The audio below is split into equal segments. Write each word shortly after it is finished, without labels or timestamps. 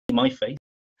my face.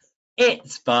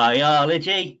 It's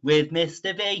biology with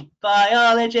Mr. B.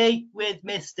 Biology with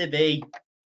Mr. B.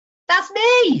 That's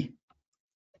me.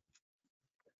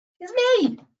 It's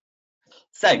me.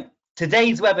 So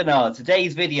today's webinar,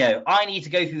 today's video, I need to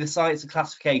go through the science of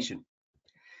classification.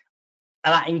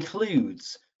 And that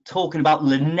includes talking about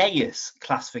Linnaeus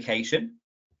classification,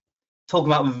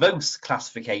 talking about Vos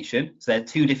classification. So they're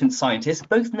two different scientists,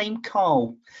 both named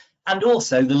Carl. And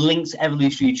also the linked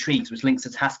evolutionary trees, which links to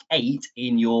task 8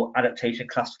 in your adaptation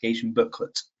classification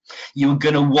booklet. You're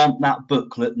going to want that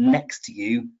booklet next to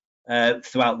you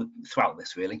throughout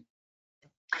this, really.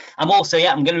 I'm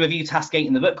going to review task 8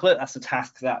 in the booklet. That's the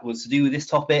task that was to do with this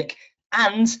topic.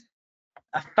 And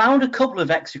I found a couple of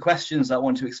extra questions that I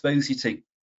want to expose you to.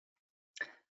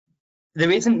 There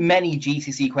isn't many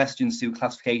GCSE questions to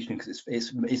classification because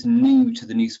it's new to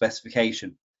the new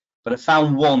specification. But I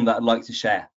found one that I'd like to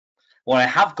share. What I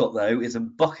have got, though, is a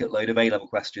bucket load of A-level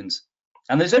questions.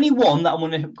 And there's only one that I'm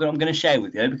going to share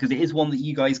with you because it is one that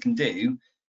you guys can do,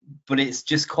 but it's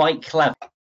just quite clever.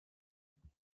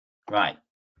 Right.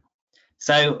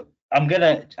 So I'm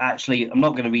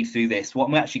not going to read through this. What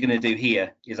I'm actually going to do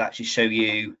here is actually show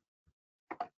you,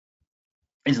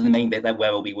 this is the main bit where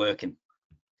we'll be working.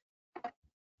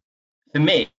 For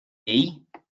me,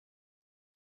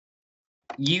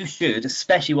 you should,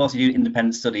 especially whilst you do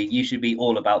independent study, you should be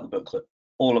all about the booklet,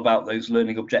 all about those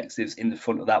learning objectives in the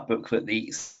front of that booklet,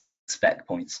 the spec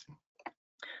points.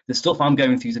 The stuff I'm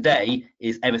going through today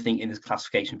is everything in this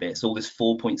classification bit. So all this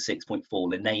 4.6.4,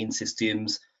 Linnaean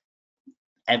systems,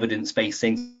 evidence-based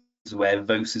things where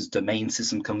Vos's domain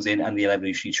system comes in and the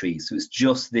evolutionary trees. So it's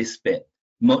just this bit,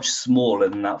 much smaller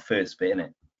than that first bit, isn't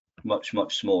it? Much,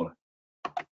 much smaller.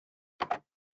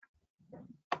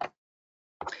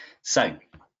 So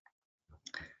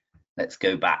let's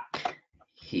go back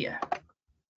here.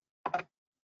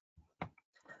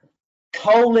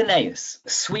 Carl Linnaeus, a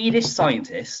Swedish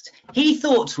scientist, he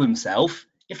thought to himself,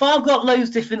 if I've got loads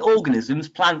of different organisms,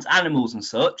 plants, animals and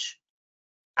such,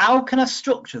 how can I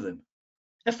structure them?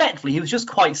 Effectively, he was just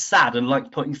quite sad and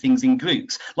liked putting things in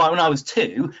groups. Like when I was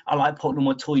 2, I liked putting all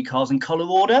my toy cars in colour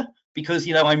order because,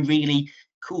 you know, I'm really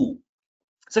cool.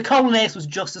 So Carl Linnaeus was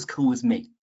just as cool as me.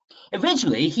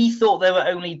 Originally, he thought there were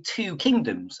only 2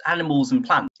 kingdoms, animals and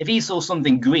plants. If he saw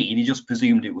something green, he just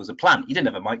presumed it was a plant. He didn't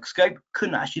have a microscope,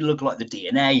 couldn't actually look like the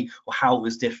DNA or how it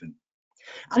was different.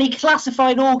 And he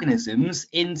classified organisms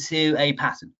into a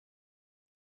pattern.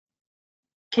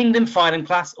 Kingdom, phylum,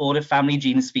 class, order, family,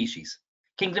 genus, species.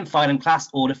 Kingdom, phylum, class,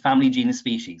 order, family, genus,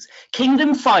 species.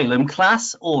 Kingdom, phylum,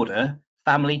 class, order,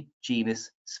 family,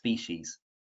 genus, species.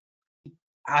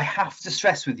 I have to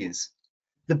stress with you,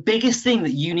 the biggest thing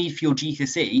that you need for your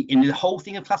GCSE in the whole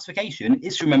thing of classification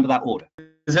is to remember that order.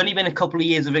 There's only been a couple of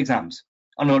years of exams,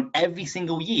 and on every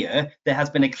single year there has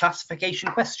been a classification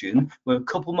question where a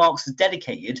couple marks is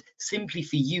dedicated simply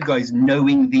for you guys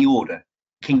knowing the order.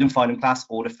 Kingdom, phylum, class,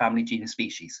 order, family, genus,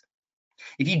 species.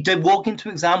 If you don't walk into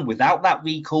an exam without that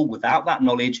recall, without that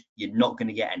knowledge, you're not going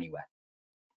to get anywhere.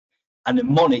 And the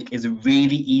mnemonic is a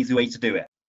really easy way to do it.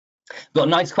 Got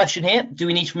a nice question here. Do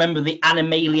we need to remember the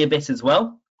animalia bit as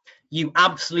well? You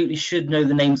absolutely should know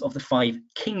the names of the 5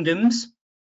 kingdoms.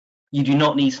 You do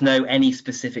not need to know any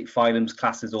specific phylums,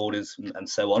 classes, orders, and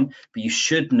so on, but you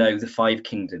should know the 5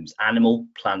 kingdoms: animal,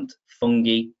 plant,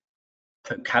 fungi,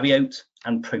 prokaryote,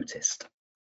 and protist.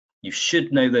 You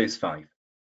should know those 5.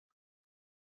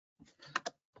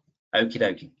 Okie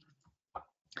dokie.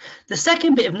 The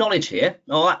second bit of knowledge here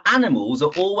are animals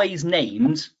are always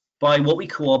named by what we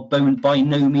call our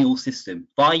binomial system.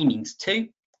 Bi means 2,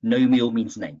 nomial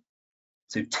means name.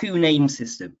 So 2 name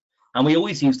system. And we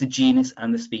always use the genus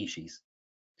and the species.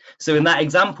 So in that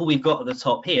example we've got at the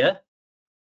top here,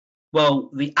 well,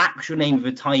 the actual name of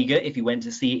a tiger, if you went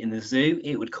to see it in the zoo,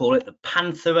 it would call it the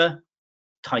Panthera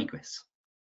tigris.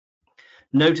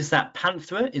 Notice that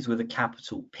Panthera is with a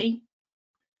capital P,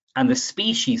 and the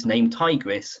species name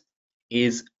tigris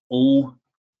is all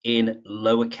in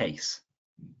lowercase.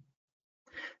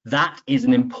 That is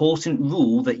an important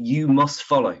rule that you must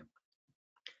follow.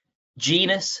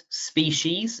 Genus,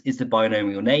 species is the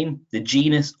binomial name. The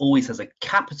genus always has a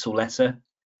capital letter,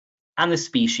 and the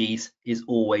species is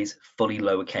always fully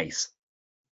lowercase.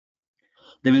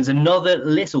 There is another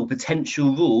little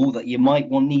potential rule that you might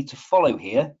need to follow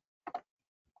here.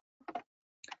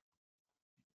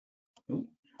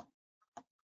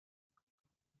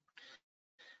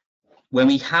 When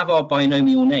we have our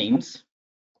binomial names,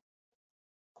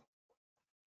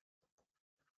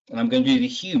 and I'm going to do the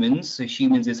humans, so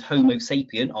humans is Homo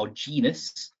sapien, our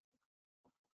genus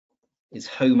is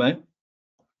Homo,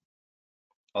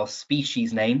 our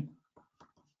species name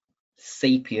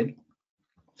sapien.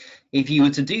 If you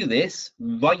were to do this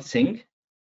writing,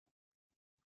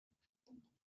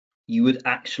 you would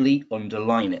actually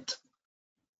underline it.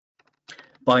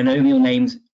 Binomial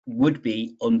names would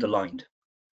be underlined.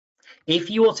 If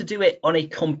you were to do it on a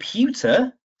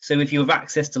computer, so if you have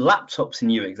access to laptops in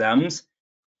your exams,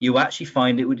 you actually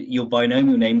find your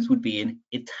binomial names would be in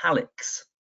italics.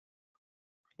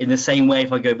 In the same way,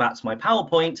 if I go back to my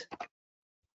PowerPoint,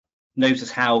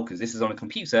 notice how, because this is on a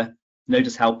computer,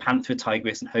 notice how Panther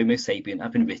tigris and Homo sapien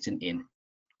have been written in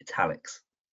italics.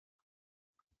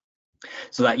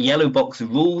 So that yellow box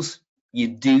of rules, you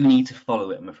do need to follow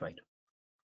it, I'm afraid.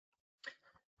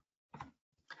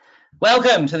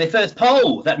 Welcome to the first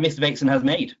poll that Mr. Bateson has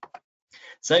made.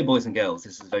 So, boys and girls,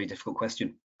 this is a very difficult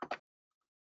question.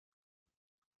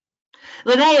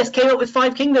 Linnaeus came up with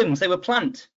 5 kingdoms. They were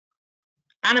plant,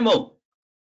 animal,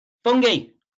 fungi,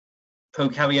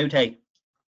 prokaryote.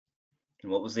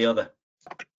 And what was the other?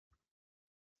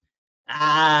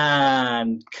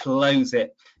 And close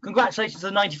it. Congratulations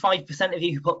to the 95% of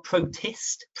you who put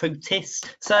protist.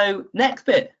 So, next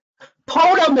bit.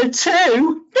 Poll number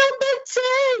 2.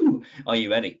 Are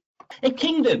you ready? A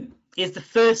kingdom is the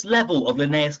first level of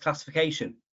Linnaeus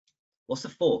classification. What's the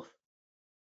 4th?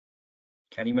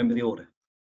 Can you remember the order?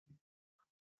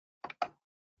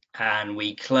 And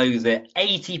we close it.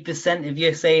 80% of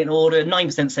you say in order,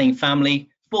 9% saying family,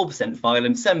 4%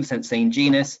 phylum, 7% saying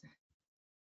genus.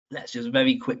 Let's just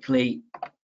very quickly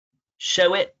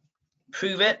show it,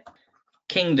 prove it.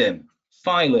 Kingdom,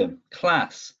 phylum,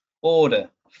 class, order,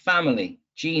 family,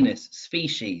 genus,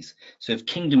 species. So if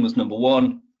kingdom was number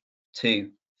 1,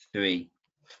 2, 3,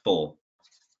 4.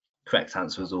 Correct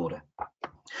answer was order.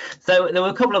 So there were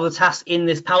a couple of other tasks in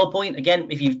this PowerPoint. Again,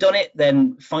 if you've done it,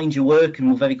 then find your work and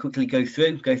we'll very quickly go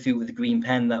through it with a green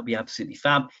pen. That'll be absolutely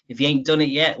fab. If you ain't done it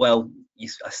yet, well,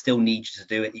 I still need you to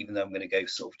do it, even though I'm going to go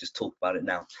sort of just talk about it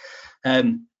now.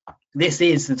 This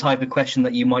is the type of question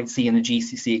that you might see in a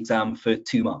GCSE exam for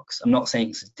 2 marks. I'm not saying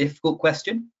it's a difficult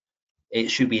question. It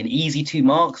should be an easy 2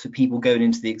 marks for people going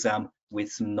into the exam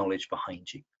with some knowledge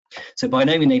behind you. So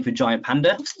binomial name for giant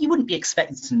panda, you wouldn't be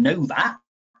expected to know that.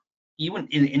 You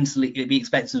wouldn't instantly be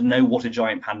expected to know what a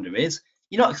giant panda is.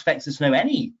 You're not expected to know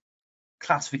any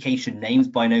classification names,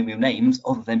 binomial names,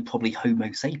 other than probably Homo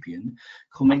sapien,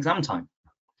 come exam time.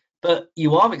 But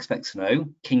you are expected to know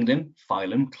kingdom,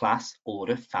 phylum, class,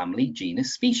 order, family,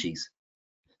 genus, species.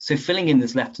 So filling in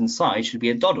this left-hand side should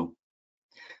be a doddle.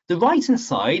 The right-hand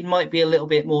side might be a little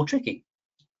bit more tricky.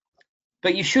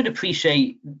 But you should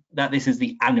appreciate that this is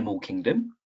the animal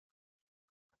kingdom.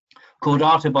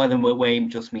 Chordata, by the way,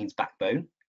 just means backbone.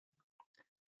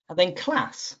 And then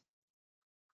class.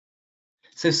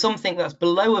 So something that's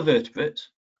below a vertebrate,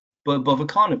 but above a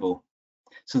carnivore.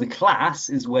 So the class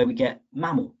is where we get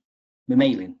mammal,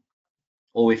 mammalian.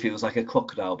 Or if it was like a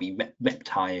crocodile, be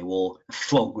reptile, or a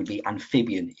frog would be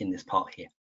amphibian in this part here.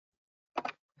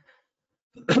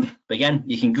 But again,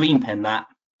 you can green pen that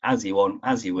as you want,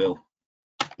 as you will,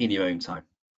 in your own time.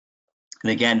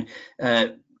 And again,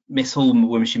 Miss Hall,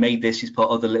 when she made this, she's put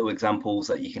other little examples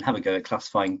that you can have a go at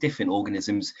classifying different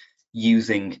organisms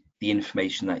using the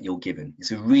information that you're given.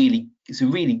 It's a really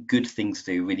good thing to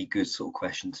do, really good sort of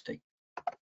question to do.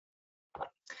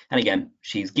 And again,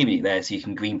 she's giving it there so you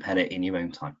can green pen it in your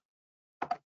own time.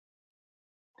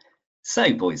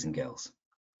 So, boys and girls,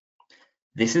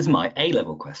 this is my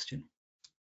A-level question.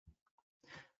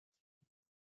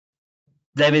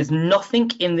 There is nothing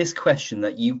in this question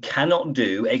that you cannot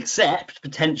do except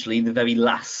potentially the very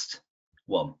last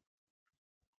one,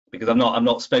 because I've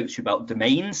not spoke to you about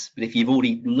domains, but if you've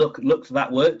already looked at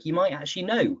that work, you might actually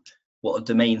know what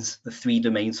the 3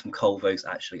 domains from Colvos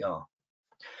actually are.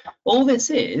 All this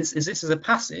is this is a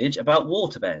passage about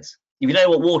water bears. If you know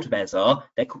what water bears are,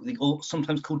 they're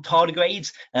sometimes called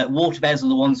tardigrades. Water bears are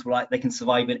the ones where they can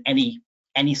survive in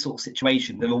any sort of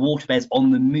situation. There are water bears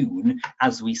on the moon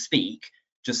as we speak,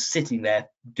 just sitting there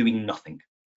doing nothing.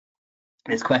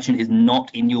 This question is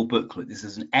not in your booklet. This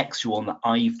is an extra one that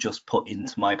I've just put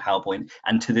into my PowerPoint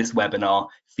and to this webinar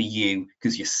for you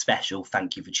because you're special.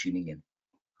 Thank you for tuning in.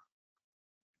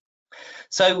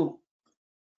 So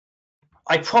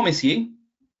I promise you,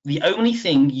 the only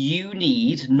thing you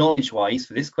need knowledge-wise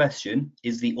for this question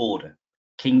is the order.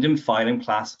 Kingdom, phylum,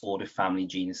 class, order, family,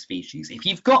 genus, species. If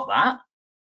you've got that,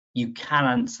 you can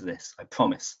answer this, I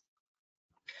promise.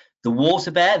 The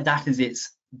water bear, that is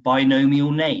its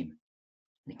binomial name.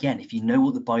 And again, if you know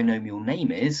what the binomial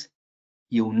name is,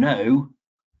 you'll know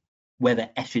whether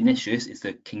Echinacea is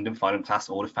the kingdom, phylum, class,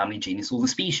 order, family, genus, or the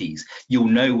species. You'll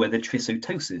know whether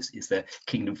Trisotosus is the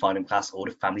kingdom, phylum, class,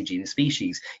 order, family, genus,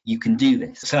 species. You can do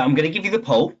this. So I'm going to give you the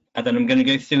poll, and then I'm going to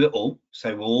go through it all.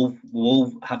 So we'll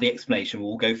all have the explanation.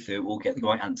 We'll go through it. We'll get the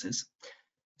right answers.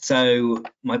 So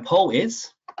my poll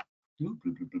is,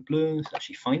 let's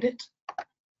actually find it.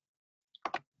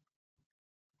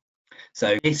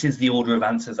 So this is the order of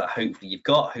answers that hopefully you've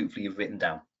got, hopefully you've written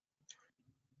down.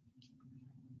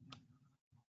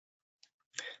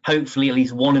 Hopefully at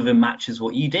least one of them matches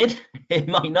what you did. It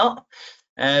might not.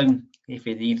 If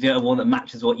you do one that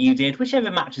matches what you did,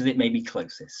 whichever matches it may be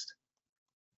closest.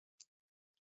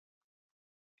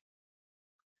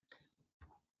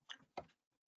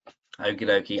 Okie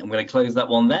dokie, I'm going to close that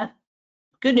one there.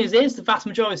 Good news is the vast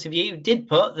majority of you did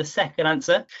put the second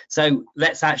answer. So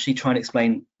let's actually try and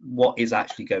explain what is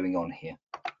actually going on here.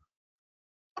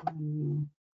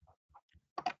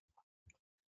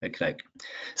 Okay,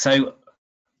 so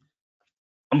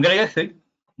I'm going to go through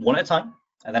one at a time,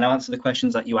 and then I'll answer the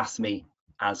questions that you asked me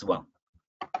as well.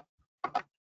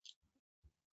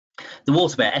 The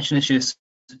water bear, Echinacea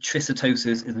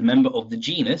trisotosus, is a member of the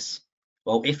genus.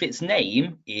 Well, if its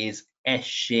name is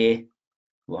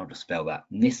well, I'll just spell that,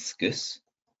 Niscus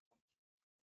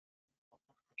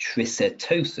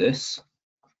trisotosus,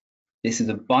 this is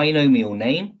a binomial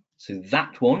name, so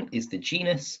that one is the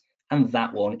genus and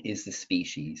that one is the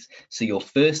species. So your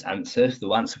first answer,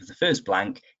 the answer for the first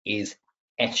blank, is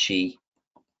Echinacea.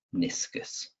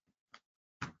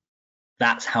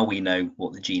 That's how we know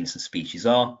what the genus and species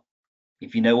are.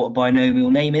 If you know what a binomial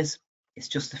name is, it's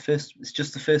just the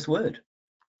first word.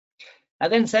 It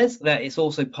then says that it's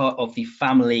also part of the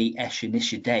family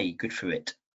Echinaceidae. Good for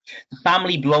it. The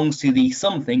family belongs to the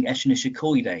something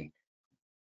Echinaceicoidae.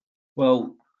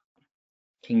 Well,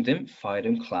 kingdom,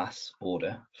 phylum, class,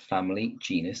 order, family,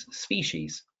 genus,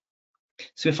 species.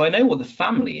 So if I know what the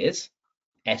family is,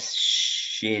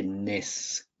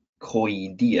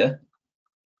 Echinaceidae,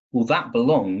 well, that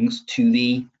belongs to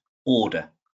the order.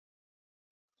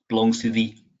 Belongs to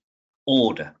the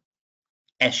order,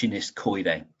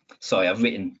 Echinaceidae. Sorry, I've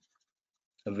written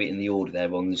the order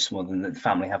there on this one than the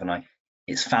family, haven't I?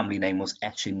 Its family name was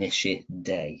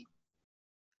Echinaceidae.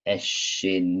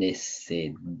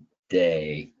 Echinaceidae.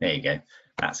 There you go.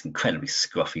 That's incredibly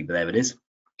scruffy, but there it is.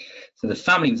 So the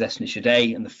family was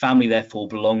Echinaceidae, and the family therefore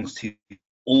belongs to the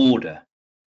order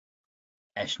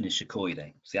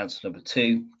Echinaceicoidae. So the answer number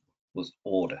 2 was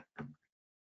order.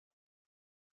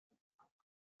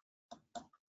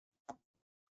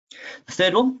 The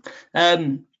third one,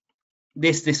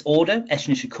 this order,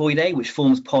 Echinaceicoidae, which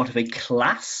forms part of a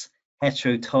class,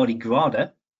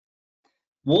 Heterotardigrada.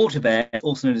 Water bears,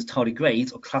 also known as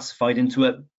tardigrades, are classified into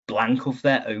a blank of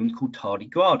their own called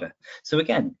tardigrada. So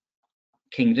again,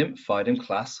 kingdom, phylum,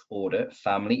 class, order,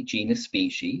 family, genus,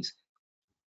 species.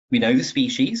 We know the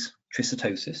species,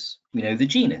 Trisotosus. We know the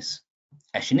genus,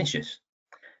 Echinacea.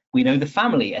 We know the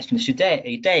family,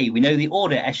 Echinaceidae. We know the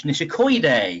order,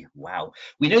 Echinaceicoidae. Wow.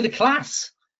 We know the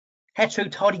class,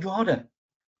 Heterotardigrada.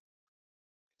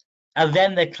 And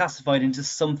then they're classified into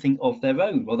something of their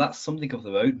own. Well, that something of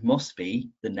their own must be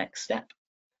the next step.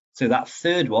 So that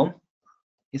third one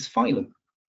is phylum.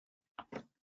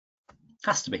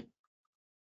 Has to be.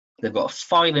 They've got a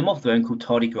phylum of their own called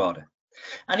Tardigrada.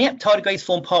 And yep, tardigrades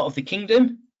form part of the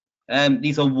kingdom.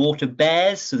 These are water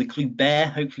bears, so the clue bear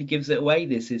hopefully gives it away.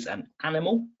 This is an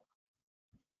animal.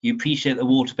 You appreciate that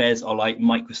water bears are like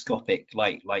microscopic,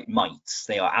 like mites.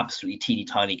 They are absolutely teeny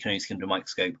tiny, can only see under a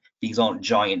microscope. These aren't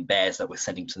giant bears that we're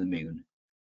sending to the moon.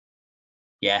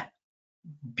 Yeah,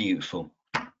 beautiful.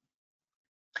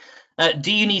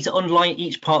 Do you need to underline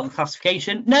each part of the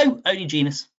classification? No, only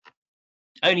genus.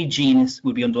 Only genus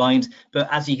would be underlined,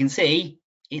 but as you can see,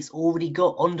 it's already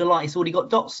got underline. It's already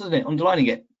got dots, isn't it? Underlining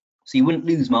it, so you wouldn't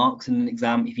lose marks in an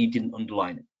exam if you didn't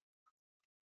underline it.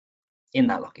 Isn't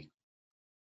that lucky?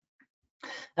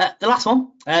 The last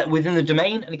one, within the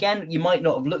domain, and again, you might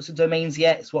not have looked at domains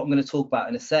yet. It's what I'm going to talk about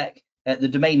in a sec. The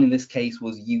domain in this case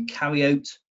was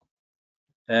eukaryote,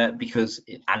 because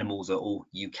animals are all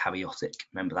eukaryotic.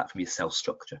 Remember that from your cell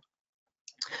structure.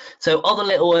 So other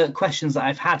little questions that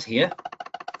I've had here.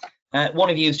 One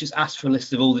of you has just asked for a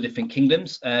list of all the different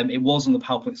kingdoms. It was on the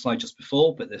PowerPoint slide just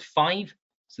before, but there's 5.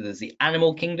 So there's the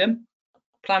animal kingdom,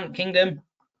 plant kingdom,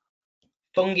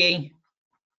 fungi,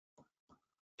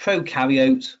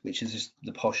 prokaryote, which is just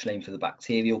the posh name for the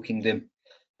bacterial kingdom,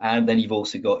 and then you've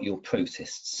also got your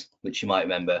protists, which you might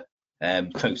remember.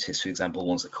 Protists, for example,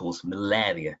 ones that cause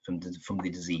malaria from the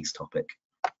disease topic.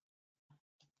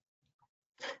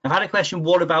 I've had a question,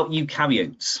 what about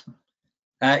eukaryotes?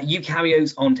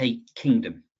 Eukaryotes aren't a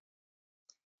kingdom.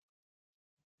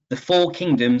 The 4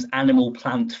 kingdoms, animal,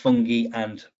 plant, fungi,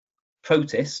 and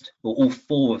protist, well, all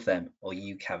 4 of them are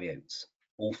eukaryotes.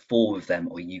 All 4 of them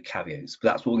are eukaryotes. But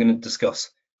that's what we're going to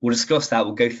discuss. We'll discuss that.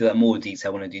 We'll go through that in more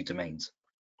detail when I do domains.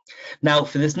 Now,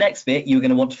 for this next bit, you're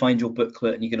going to want to find your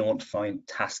booklet and you're going to want to find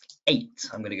task 8.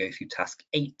 I'm going to go through task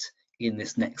 8 in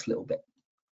this next little bit.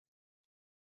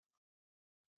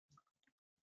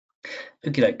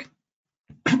 Okey-doke.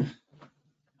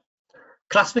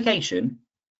 Classification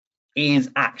is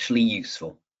actually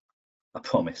useful, I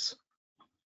promise.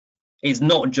 It's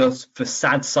not just for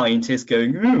sad scientists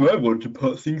going, oh, I want to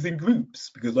put things in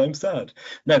groups because I'm sad.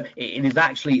 No, it has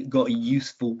actually got a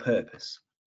useful purpose.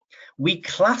 We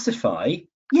classify,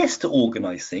 yes, to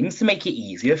organize things, to make it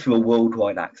easier for a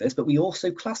worldwide access, but we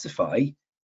also classify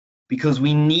because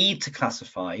we need to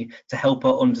classify to help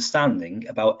our understanding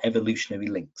about evolutionary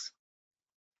links.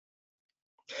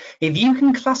 If you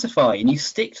can classify and you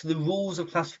stick to the rules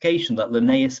of classification that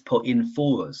Linnaeus put in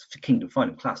for us for kingdom,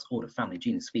 phylum, class, order, family,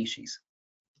 genus, species,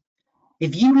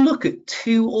 if you look at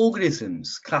 2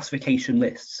 organisms classification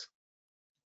lists,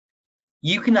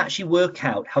 you can actually work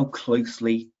out how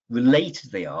closely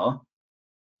related they are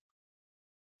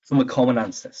from a common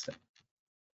ancestor.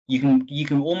 You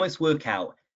can almost work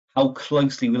out how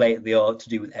closely related they are to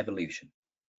do with evolution.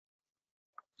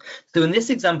 So in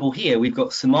this example here, we've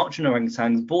got Sumatran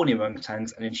orangutans, Borneo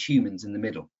orangutans, and then humans in the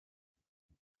middle.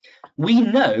 We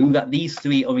know that these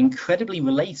 3 are incredibly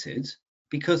related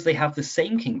because they have the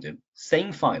same kingdom,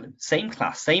 same phylum, same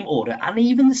class, same order, and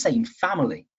even the same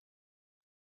family.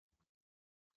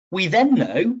 We then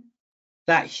know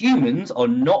that humans are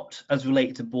not as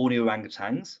related to Borneo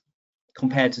orangutans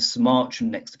compared to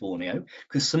Sumatran next to Borneo,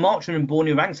 because Sumatran and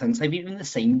Borneo orangutans have even the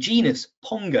same genus,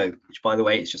 Pongo, which, by the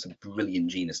way, is just a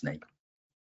brilliant genus name.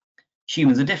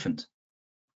 Humans are different.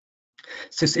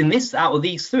 So in this, out of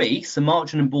these 3,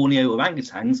 Sumatran and Borneo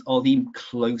orangutans are the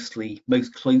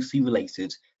most closely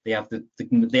related. They have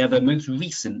the most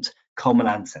recent common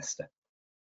ancestor.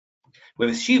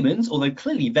 Whereas humans, although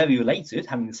clearly very related,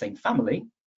 having the same family,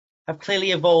 have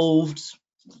clearly evolved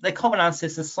their common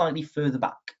ancestors slightly further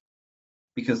back,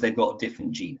 because they've got a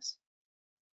different genus.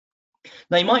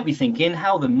 Now you might be thinking,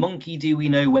 how the monkey do we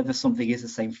know whether something is the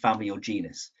same family or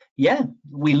genus? Yeah,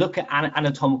 we look at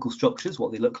anatomical structures,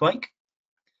 what they look like.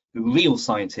 The real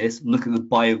scientists look at the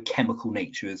biochemical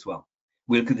nature as well.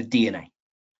 We look at the DNA.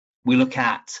 We look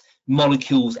at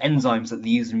molecules, enzymes that they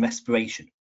use in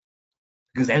respiration.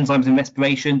 Because enzymes in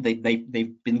respiration, they've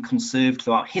been conserved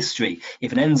throughout history.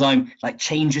 If an enzyme like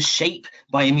changes shape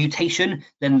by a mutation,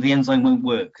 then the enzyme won't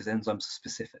work because enzymes are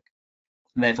specific.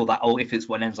 And therefore, if it's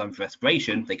one enzyme for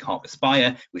respiration, they can't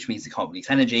respire, which means they can't release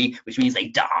energy, which means they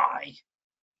die.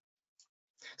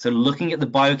 So looking at the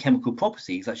biochemical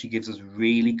properties actually gives us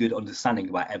really good understanding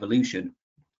about evolution,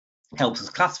 helps us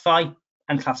classify,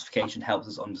 and classification helps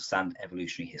us understand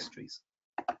evolutionary histories.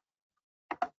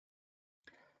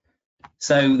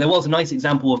 So there was a nice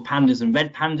example of pandas and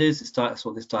red pandas. That's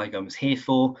what this diagram is here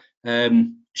for,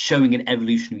 showing an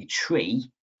evolutionary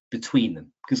tree between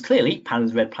them. Because clearly pandas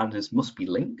and red pandas must be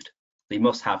linked. They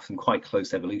must have some quite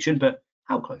close evolution, but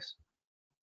how close?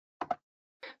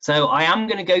 So I am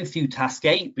going to go through task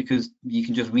 8 because you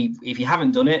can just read. If you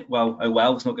haven't done it, well, oh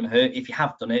well, it's not going to hurt. If you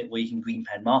have done it, well, you can green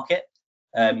pen mark it.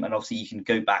 And obviously you can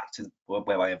go back to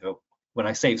when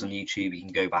I save on YouTube, you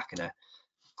can go back and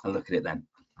look at it then.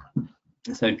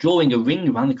 So drawing a ring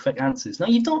around the correct answers. Now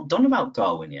you've not done about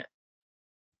Darwin yet.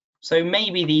 So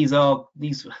maybe these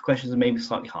questions are maybe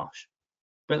slightly harsh.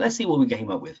 But let's see what we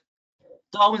came up with.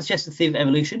 Darwin's suggested theory of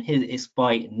evolution here is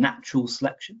by natural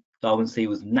selection. Darwin's theory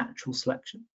was natural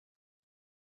selection.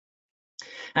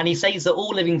 And he says that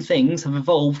all living things have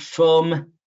evolved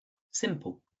from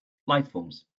simple life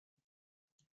forms.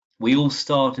 We all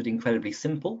started incredibly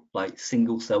simple, like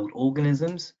single-celled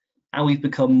organisms, and we've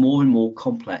become more and more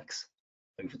complex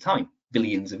over time,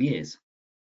 billions of years.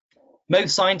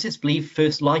 Most scientists believe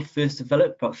life first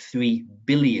developed about 3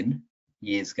 billion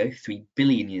years ago, 3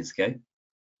 billion years ago.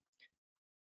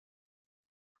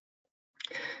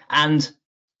 And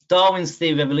Darwin's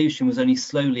theory of evolution was only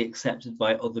slowly accepted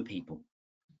by other people.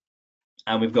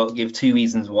 And we've got to give 2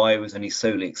 reasons why it was only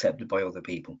slowly accepted by other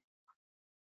people.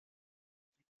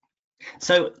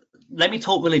 So let me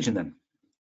talk religion then.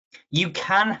 You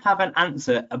can have an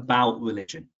answer about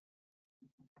religion,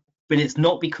 but it's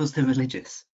not because they're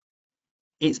religious.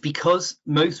 It's because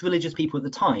most religious people at the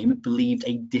time believed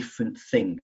a different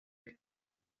thing.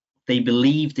 They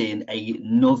believed in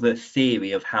another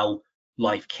theory of how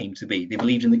life came to be. They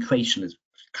believed in the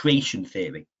creation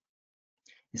theory.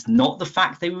 It's not the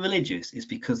fact they were religious, it's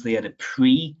because they had a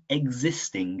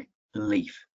pre-existing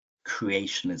belief,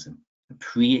 creationism. a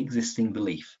pre-existing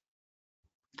belief.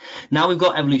 Now we've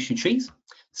got evolutionary trees.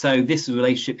 So this is a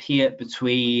relationship here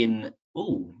between,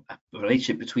 a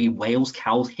relationship between whales,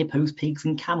 cows, hippos, pigs,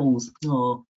 and camels.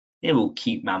 Oh, they're all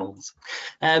cute mammals.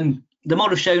 The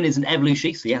model shown is an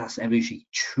evolutionary, so yeah, that's an evolutionary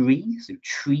tree. So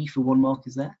tree for 1 mark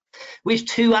is there. Which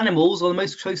 2 animals are the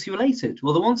most closely related?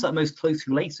 Well, the ones that are most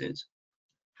closely related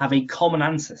have a common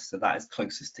ancestor that is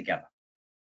closest together.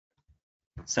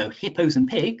 So hippos and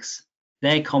pigs,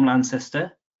 their common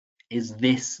ancestor is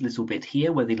this little bit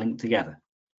here where they link together.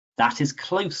 That is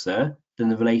closer than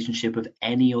the relationship of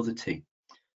any other 2.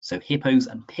 So hippos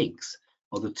and pigs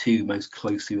are the 2 most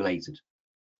closely related.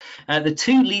 The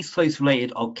 2 least closely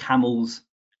related are camels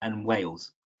and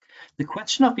whales. The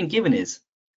question I've been given is,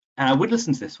 and I would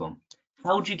listen to this one,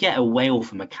 how do you get a whale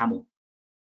from a camel?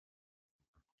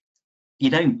 You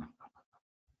don't.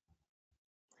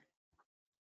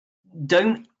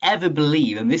 Don't ever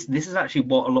believe, and this is actually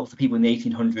what a lot of the people in the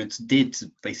 1800s did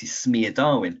to basically smear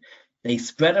Darwin. They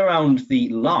spread around the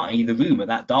lie, the rumor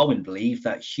that Darwin believed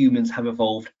that humans have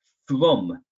evolved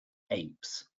from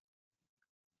apes.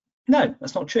 No,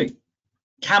 that's not true.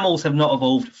 Camels have not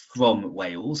evolved from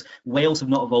whales. Whales have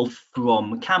not evolved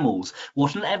from camels.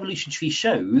 What an evolution tree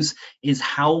shows is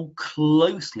how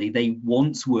closely they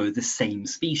once were the same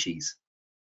species,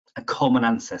 a common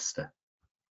ancestor.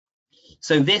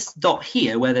 So this dot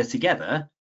here, where they're together,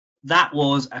 that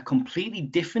was a completely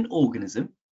different organism.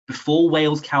 Before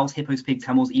whales, cows, hippos, pigs,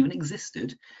 camels even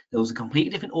existed, there was a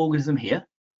completely different organism here,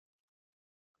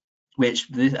 which,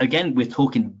 again, we're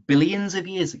talking billions of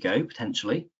years ago,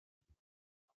 potentially,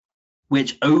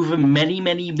 which over many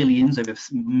millions, over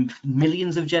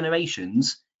millions of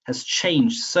generations, has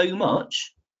changed so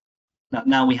much that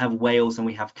now we have whales and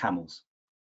we have camels.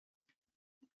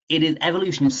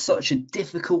 Evolution is such a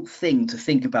difficult thing to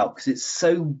think about because it's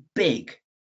so big.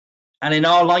 And in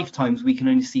our lifetimes, we can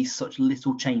only see such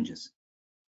little changes.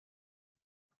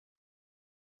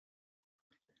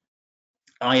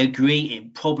 I agree,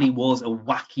 it probably was a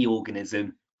wacky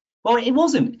organism. Well, it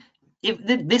wasn't.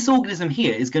 This organism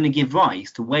here is going to give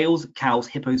rise to whales, cows,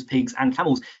 hippos, pigs, and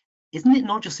camels. Isn't it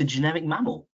not just a generic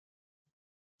mammal?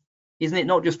 Isn't it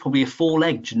not just probably a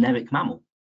 4-legged generic mammal?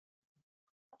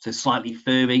 So slightly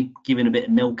furry, giving a bit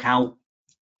of milk out.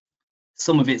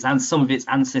 Some of its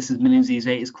ancestors millions of years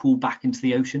later is crawled back into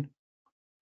the ocean.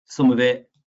 Some of it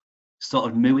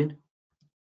started mooing.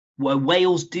 Well,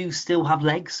 whales do still have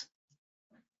legs.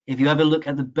 If you ever look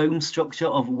at the bone structure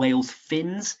of whales'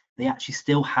 fins, they actually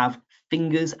still have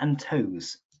fingers and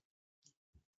toes.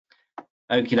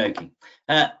 Okie dokie.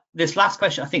 This last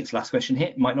question, I think it's the last question here.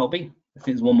 It might not be. I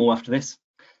think there's one more after this.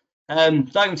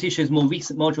 Diagram 2 shows more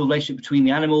recent module relationship between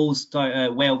the animals,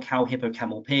 whale, cow, hippo,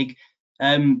 camel, pig.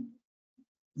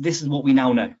 This is what we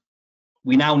now know.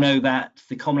 We now know that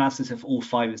the common ancestor of all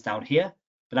 5 is down here,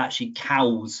 but actually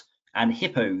cows and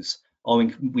hippos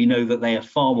we know that they are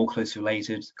far more closely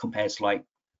related compared to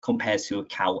a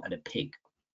cow and a pig.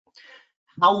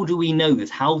 How do we know this?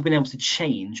 How have we been able to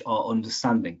change our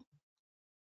understanding?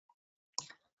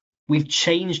 We've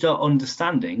changed our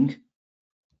understanding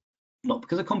not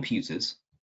because of computers,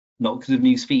 not because of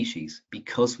new species,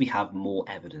 because we have more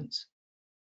evidence.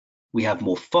 We have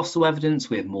more fossil evidence,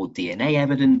 we have more DNA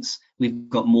evidence, we've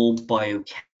got more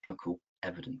biochemical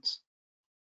evidence.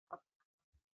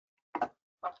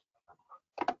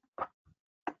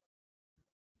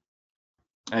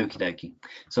 Okie dokie.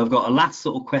 So I've got a last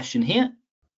sort of question here.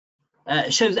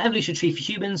 It shows the evolutionary tree for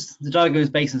humans. The diagram is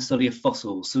based on study of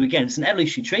fossils. So again, it's an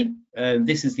evolutionary tree.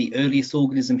 This is the earliest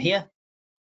organism here.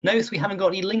 Notice we haven't got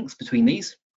any links between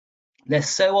these. They're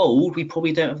so old, we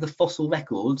probably don't have the fossil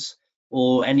records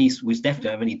or we definitely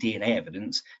don't have any DNA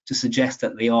evidence to suggest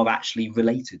that they are actually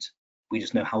related. We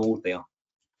just know how old they are.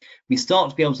 We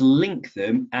start to be able to link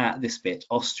them at this bit,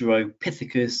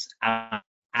 Australopithecus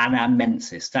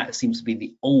anamensis. That seems to be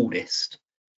the oldest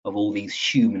of all these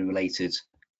human-related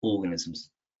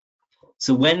organisms.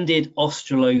 So when did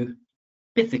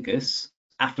Australopithecus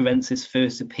afarensis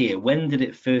first appear? When did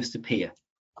it first appear?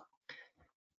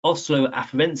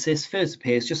 Australopithecus first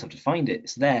appears, just have to find it,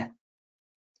 it's there.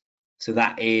 So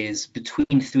that is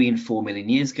between 3 and 4 million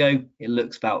years ago. It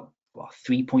looks about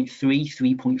 3.3,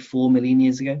 3.4 million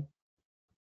years ago.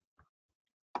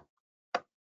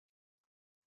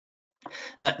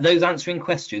 Those answering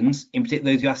questions, in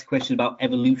particular those who ask a question about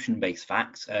evolution-based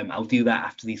facts, I'll do that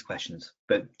after these questions,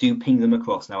 but do ping them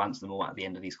across and I'll answer them all at the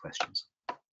end of these questions.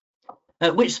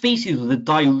 Which species was the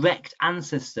direct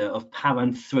ancestor of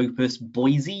Paranthropus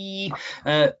boisei?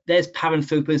 There's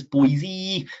Paranthropus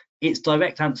boisei. Its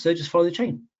direct answer, just follow the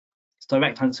chain. Its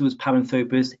direct answer was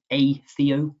Paranthropus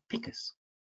aethiopicus.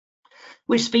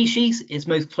 Which species is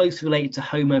most closely related to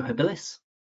Homo habilis?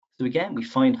 So again, we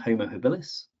find Homo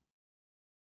habilis.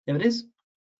 There it is.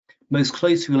 Most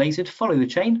closely related, follow the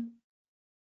chain.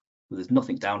 Well, there's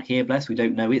nothing down here, bless. We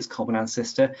don't know its common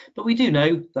ancestor, but we do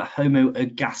know that Homo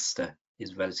ergaster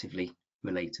is relatively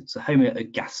related. So Homo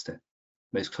ergaster,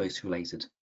 most closely related.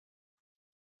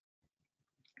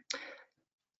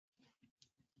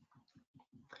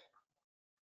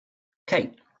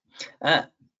 Okay,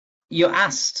 you're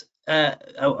asked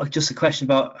just a question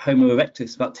about Homo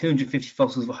erectus. About 250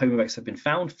 fossils of Homo erectus have been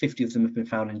found. 50 of them have been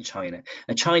found in China.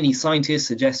 A Chinese scientist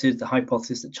suggested the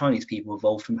hypothesis that Chinese people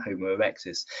evolved from Homo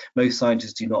erectus. Most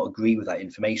scientists do not agree with that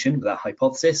information, with that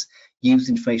hypothesis. Use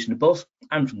information above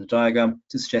and from the diagram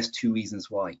to suggest 2 reasons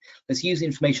why. Let's use the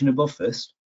information above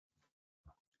first.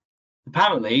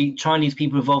 Apparently, Chinese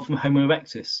people evolved from Homo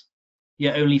erectus.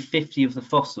 Yet only 50 of the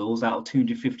fossils out of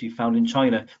 250 found in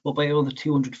China. What about all the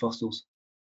 200 fossils?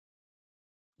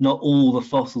 Not all the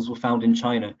fossils were found in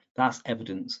China. That's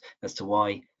evidence as to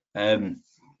why that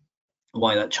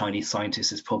Chinese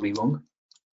scientist is probably wrong.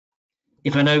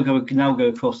 If I now go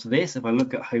across to this, if I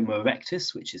look at Homo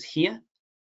erectus, which is here,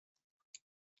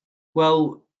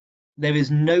 well, there is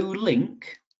no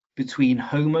link between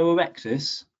Homo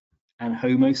erectus and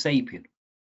Homo sapien.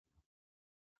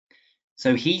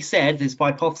 So he said this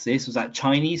hypothesis was that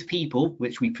Chinese people,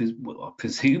 which we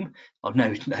presume, oh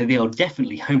no, they are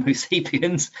definitely Homo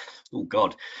sapiens. Oh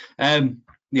God,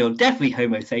 they are definitely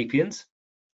Homo sapiens.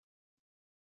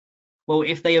 Well,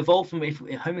 if they evolved from, if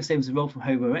Homo sapiens evolved from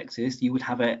Homo erectus, you would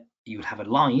have a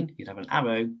line, you'd have an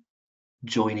arrow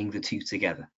joining the 2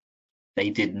 together.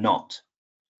 They did not.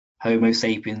 Homo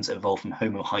sapiens evolved from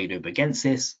Homo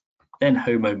heidelbergensis, then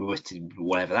Homo erectus,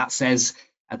 whatever that says,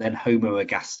 and then Homo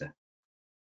ergaster.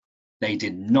 They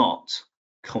did not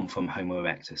come from Homo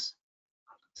erectus.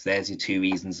 So there's your 2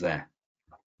 reasons there.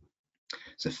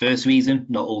 So first reason,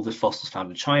 not all the fossils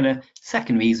found in China.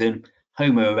 Second reason,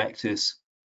 Homo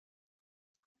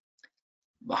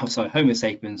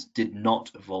sapiens did not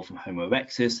evolve from Homo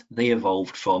erectus. They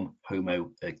evolved from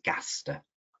Homo ergaster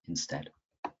instead.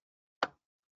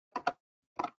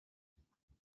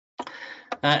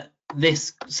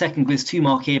 This second quiz 2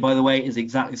 mark here, by the way, is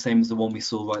exactly the same as the one we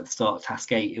saw right at the start of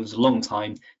task 8. It was a long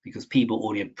time because people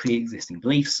already had pre-existing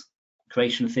beliefs,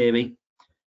 creation theory.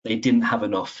 They didn't have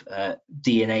enough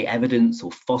DNA evidence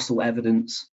or fossil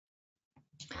evidence.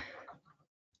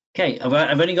 Okay,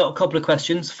 I've only got a couple of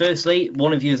questions. Firstly,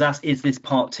 one of you has asked, is this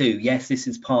part 2? Yes, this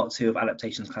is part 2 of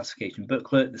Adaptations and Classification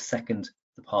booklet, the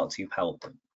part 2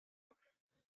 PowerPoint.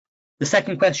 The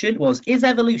second question was, is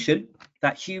evolution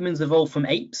that humans evolved from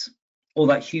apes, or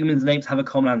that humans and apes have a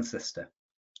common ancestor?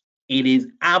 It is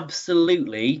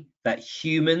absolutely that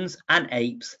humans and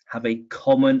apes have a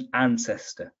common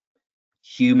ancestor.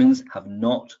 Humans have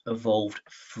not evolved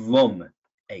from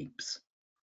apes.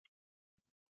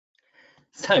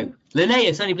 So,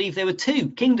 Linnaeus only believed there were 2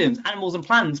 kingdoms, animals and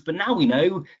plants, but now we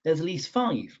know there's at least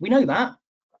 5. We know that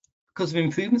because of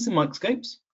improvements in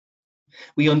microscopes.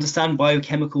 We understand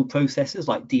biochemical processes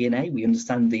like DNA. We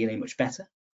understand DNA much better.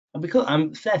 And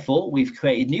because, therefore, we've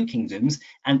created new kingdoms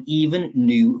and even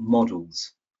new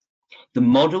models. The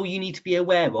model you need to be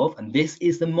aware of, and this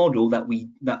is the model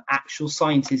that actual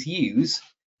scientists use,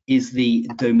 is the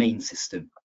domain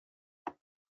system.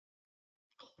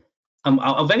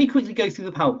 I'll very quickly go through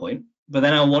the PowerPoint, but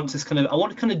then I want to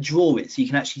kind of draw it so you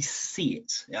can actually see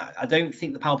it. I don't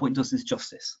think the PowerPoint does this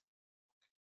justice.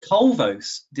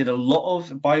 Colvos did a lot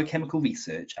of biochemical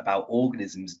research about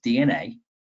organisms' DNA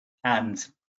and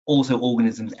also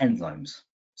organisms' enzymes,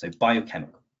 so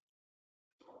biochemical.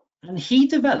 And he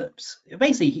develops,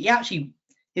 basically,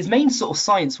 his main sort of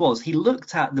science was he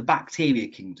looked at the bacteria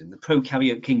kingdom, the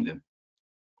prokaryote kingdom.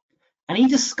 And he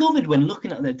discovered when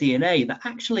looking at their DNA that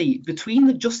actually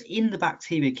just in the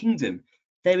bacteria kingdom,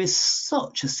 there is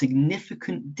such a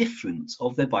significant difference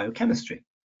of their biochemistry.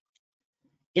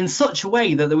 In such a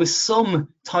way that there were some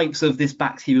types of this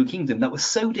bacterial kingdom that were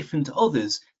so different to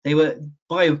others, they were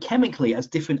biochemically as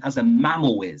different as a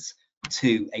mammal is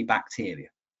to a bacteria.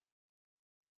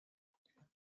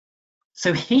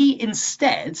 So he,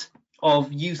 instead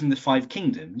of using the 5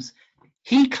 kingdoms,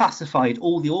 he classified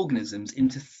all the organisms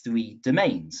into 3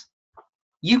 domains.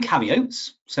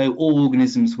 Eukaryotes, so all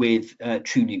organisms with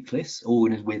true nucleus,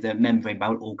 organisms with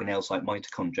membrane-bound organelles like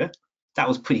mitochondria. That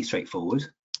was pretty straightforward.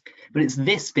 But it's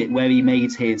this bit where he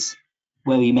made his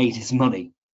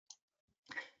money.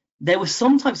 There were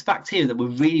some types of bacteria that were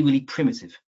really, really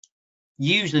primitive,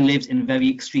 usually lived in very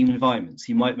extreme environments.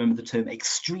 You might remember the term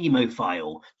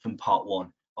extremophile from part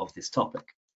 1 of this topic.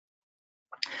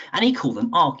 And he called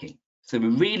them archaea. So we're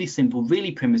really simple,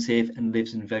 really primitive, and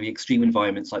lives in very extreme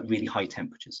environments like really high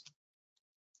temperatures.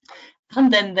 And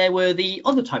then there were the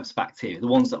other types of bacteria, the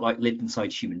ones that like lived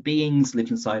inside human beings,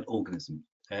 lived inside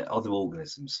other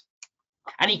organisms.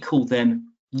 And he called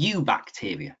them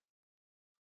eubacteria.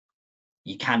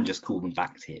 You can just call them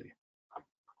bacteria.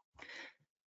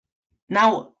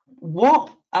 Now,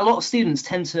 what a lot of students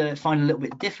tend to find a little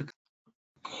bit difficult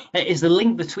is the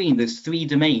link between those 3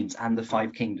 domains and the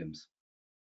 5 kingdoms.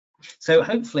 So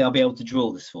hopefully I'll be able to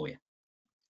draw this for you.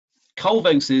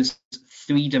 Colvos's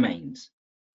 3 domains: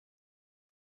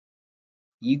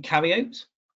 eukaryote,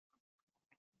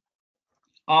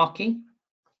 archaea,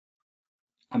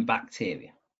 and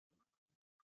bacteria.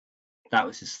 That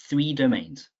was his 3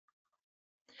 domains.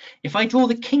 If I draw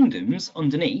the kingdoms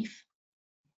underneath,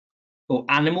 well,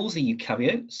 animals are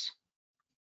eukaryotes,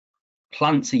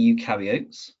 plants are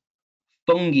eukaryotes,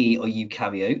 fungi are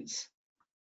eukaryotes,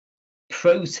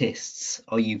 protists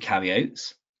are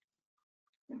eukaryotes,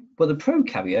 but the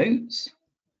prokaryotes,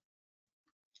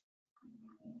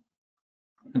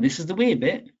 and this is the weird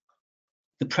bit,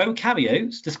 the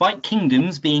prokaryotes, despite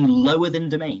kingdoms being lower than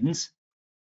domains,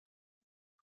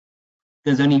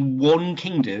 there's only 1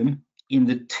 kingdom in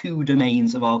the 2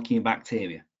 domains of archaea and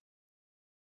bacteria.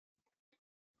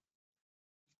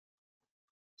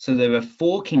 So there are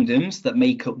 4 kingdoms that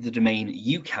make up the domain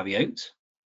eukaryote.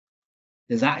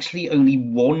 There's actually only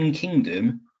 1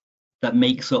 kingdom that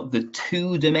makes up the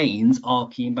 2 domains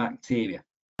archaea and bacteria.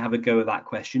 Have a go at that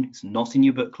question. It's not in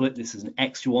your booklet. This is an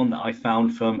extra one that I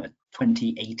found from a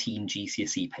 2018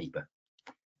 GCSE paper.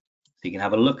 So you can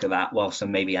have a look at that whilst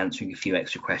I'm maybe answering a few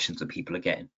extra questions that people are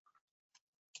getting.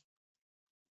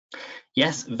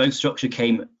 Yes, Vost structure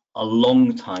came a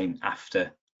long time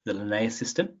after the Linnaeus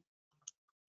system.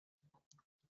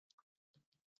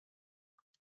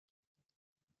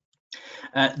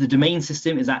 The domain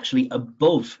system is actually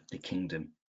above the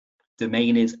kingdom.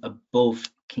 Domain is above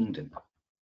kingdom.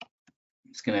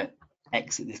 I'm just going to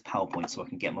exit this PowerPoint so I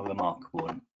can get my remarkable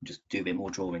and just do a bit more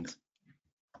drawings.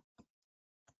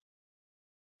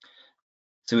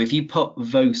 So if you put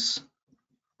Vost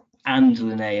and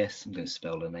Linnaeus, I'm going to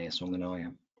spell Linnaeus wrong than I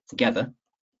am, together,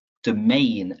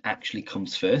 domain actually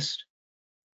comes first,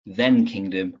 then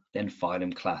kingdom, then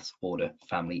phylum, class, order,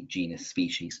 family, genus,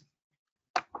 species.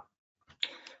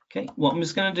 Okay, what I'm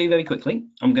just going to do very quickly,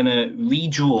 I'm going to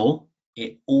redraw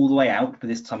it all the way out, but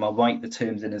this time I'll write the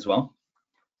terms in as well.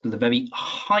 So the very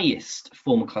highest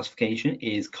form of classification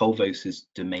is Colvos's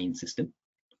domain system.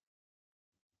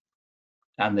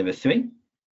 And there are 3.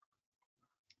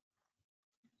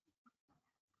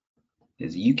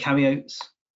 There's eukaryotes,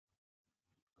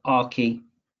 archaea,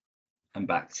 and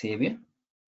bacteria.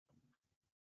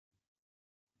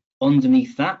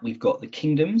 Underneath that, we've got the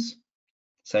kingdoms.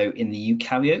 So in the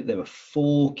eukaryote, there are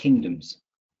 4 kingdoms.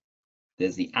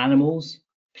 There's the animals,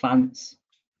 plants,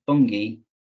 fungi,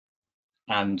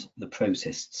 and the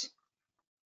protists.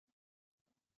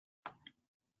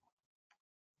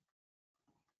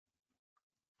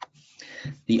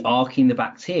 The archaea and the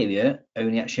bacteria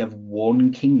only actually have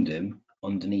 1 kingdom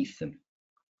underneath them,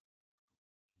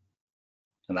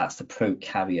 and that's the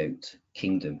prokaryote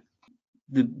kingdom.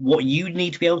 What you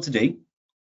need to be able to do,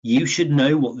 you should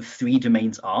know what the 3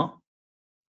 domains are: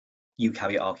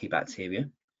 eukaryote, archaea, bacteria.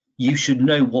 You should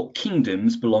know what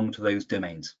kingdoms belong to those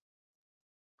domains.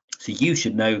 So you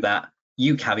should know that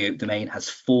eukaryote domain has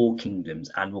 4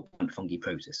 kingdoms: animal, plant, fungi,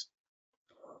 protist.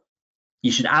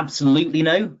 You should absolutely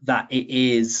know that it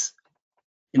is,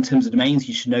 in terms of domains,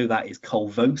 you should know that is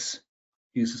Colvos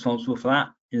who's responsible for that,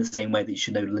 in the same way that you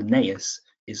should know Linnaeus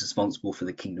is responsible for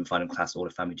the kingdom, phylum, class, order,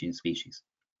 family, genus, species.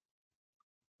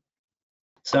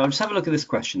 So I'll just have a look at this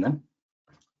question then.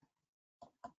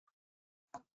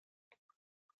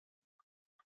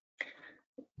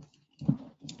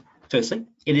 Firstly,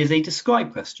 it is a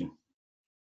describe question.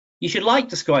 You should like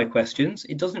describe questions.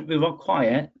 It doesn't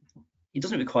require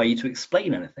you to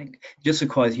explain anything. It just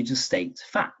requires you to state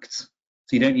facts.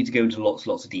 So you don't need to go into lots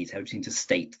of detail. You just need to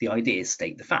state the ideas,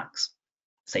 state the facts,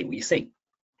 state what you see.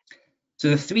 So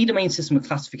the 3 domain system of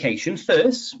classification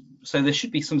first. So there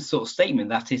should be some sort of statement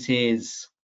that it is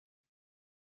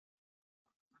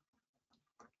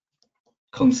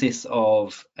consists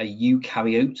of a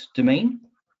eukaryote domain,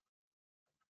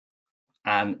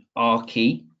 an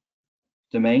archaea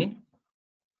domain,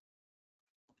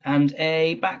 and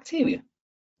a bacteria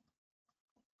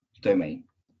domain.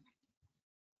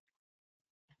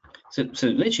 So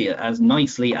literally as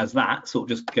nicely as that, sort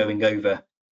of just going over,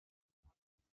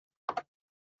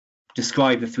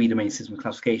 describe the 3 domain system of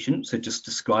classification. So just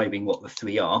describing what the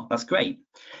 3 are, that's great.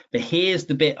 But here's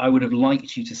the bit I would have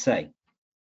liked you to say.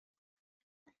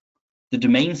 The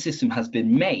domain system has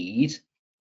been made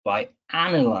by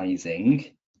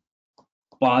analyzing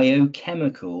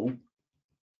biochemical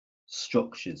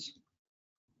structures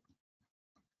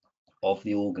of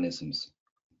the organisms.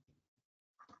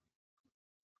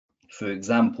 For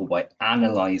example, by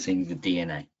analyzing the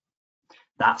DNA.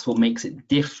 That's what makes it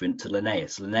different to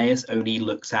Linnaeus. Linnaeus only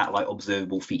looks at like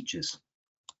observable features.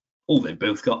 Oh, they've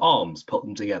both got arms, put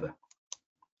them together.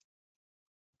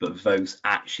 But Vos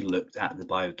actually looked at the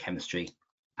biochemistry,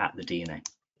 at the DNA.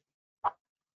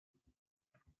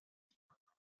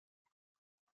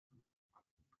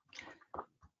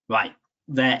 Right,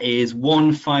 there is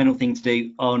one final thing to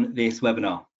do on this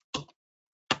webinar.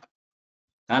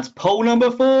 That's poll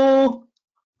number 4.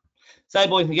 So,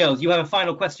 boys and girls, you have a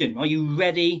final question. Are you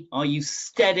ready? Are you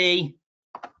steady?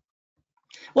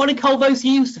 What did Vos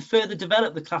use to further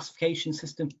develop the classification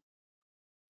system?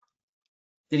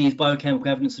 Did he use biochemical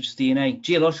evidence such as DNA,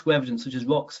 geological evidence such as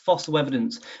rocks, fossil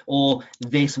evidence, or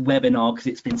this webinar because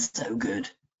it's been so good?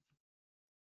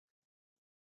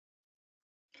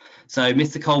 So,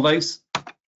 Mr. Vos,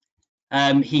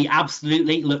 he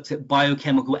absolutely looked at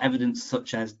biochemical evidence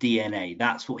such as DNA.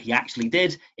 That's what he actually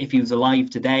did. If he was alive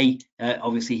today,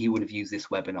 obviously he would have used this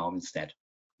webinar instead.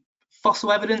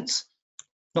 Fossil evidence,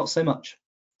 not so much.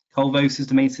 Vos's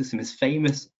domain system is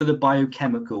famous for the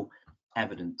biochemical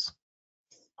evidence.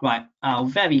 Right, I'll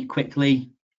very quickly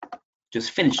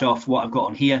just finish off what I've got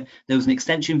on here. There was an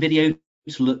extension video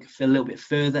to look for a little bit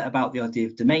further about the idea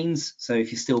of domains. So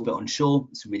if you're still a bit unsure,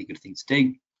 it's a really good thing to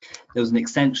do. There was an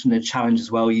extension and a challenge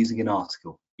as well using an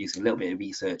article, using a little bit of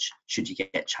research. Should you get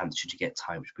a chance, should you get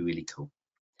time, which would be really cool.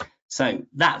 So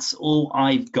that's all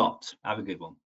I've got. Have a good one.